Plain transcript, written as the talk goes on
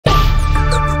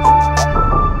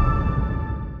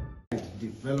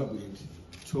development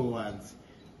towards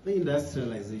the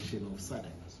industrialization of SADC.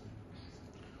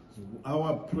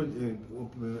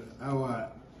 Our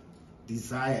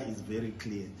desire is very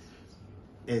clear.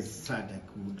 As SADC,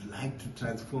 we would like to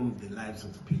transform the lives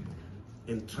of people.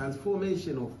 And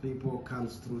transformation of people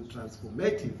comes through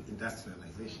transformative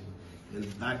industrialization, and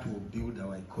that will build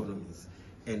our economies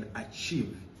and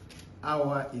achieve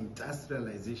our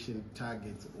industrialization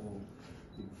targets of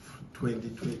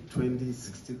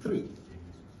 2063.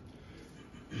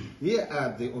 Here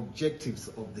are the objectives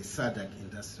of the SADC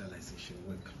industrialization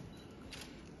work.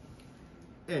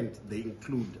 And they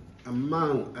include,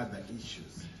 among other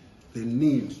issues, the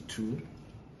need to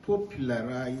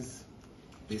popularize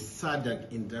the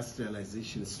SADC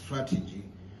industrialization strategy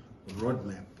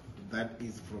roadmap that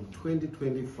is from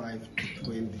 2025 to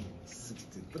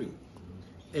 2063,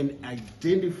 and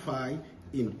identify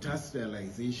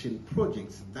industrialization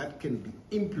projects that can be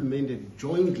implemented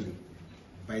jointly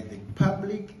by the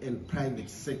public and private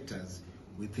sectors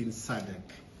within SADC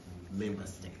member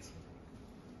states.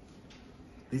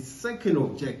 The second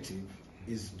objective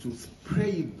is to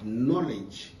spread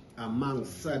knowledge among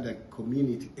SADC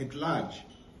community at large,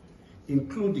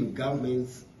 including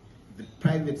governments, the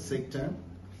private sector,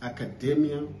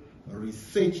 academia,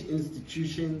 research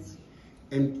institutions,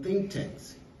 and think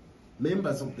tanks,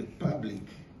 members of the public,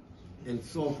 and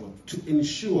so forth, to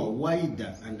ensure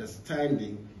wider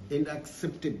understanding and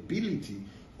acceptability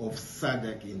of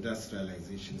SADC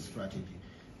industrialization strategy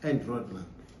and roadmap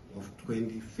of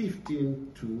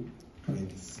 2015 to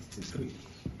 2063.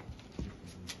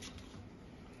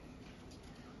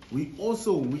 We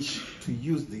also wish to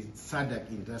use the SADC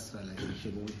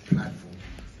industrialization platform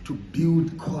to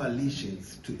build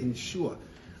coalitions to ensure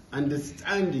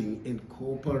understanding and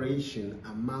cooperation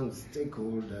among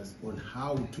stakeholders on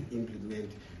how to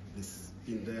implement this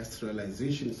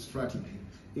industrialization strategy,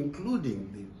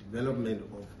 including the development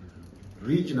of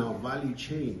regional value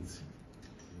chains.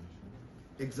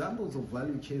 Examples of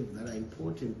value chains that are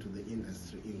important to the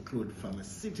industry include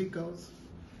pharmaceuticals,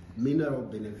 mineral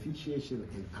beneficiation,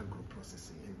 and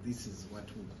agro-processing. And this is what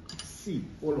we see,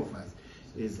 all of us,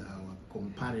 as our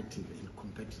comparative and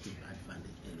competitive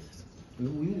advantage areas.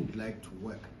 And we would like to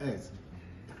work as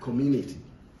a community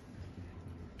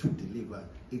to deliver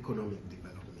economic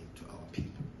development to our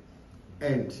people,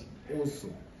 and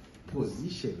also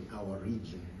position our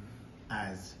region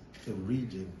as a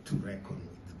region to reckon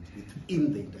with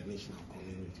within the international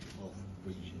community of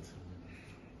regions.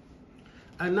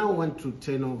 I now want to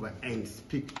turn over and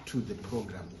speak to the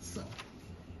program itself.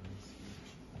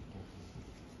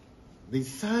 The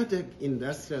SADC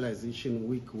Industrialization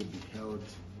Week will be held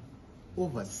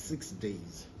over 6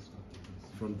 days,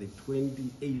 from the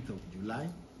 28th of July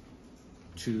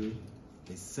to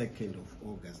the 2nd of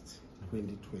August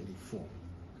 2024,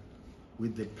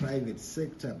 with the private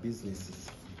sector businesses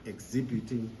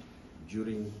exhibiting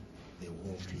during the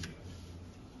war period.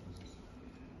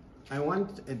 I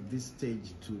want at this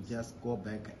stage to just go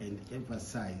back and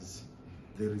emphasize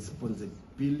the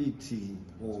responsibility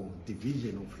or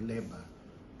division of labor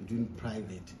between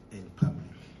private and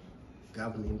public,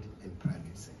 government and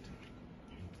private sector.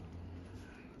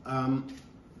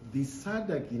 The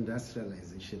SADC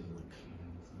Industrialization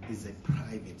Work is a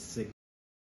private sector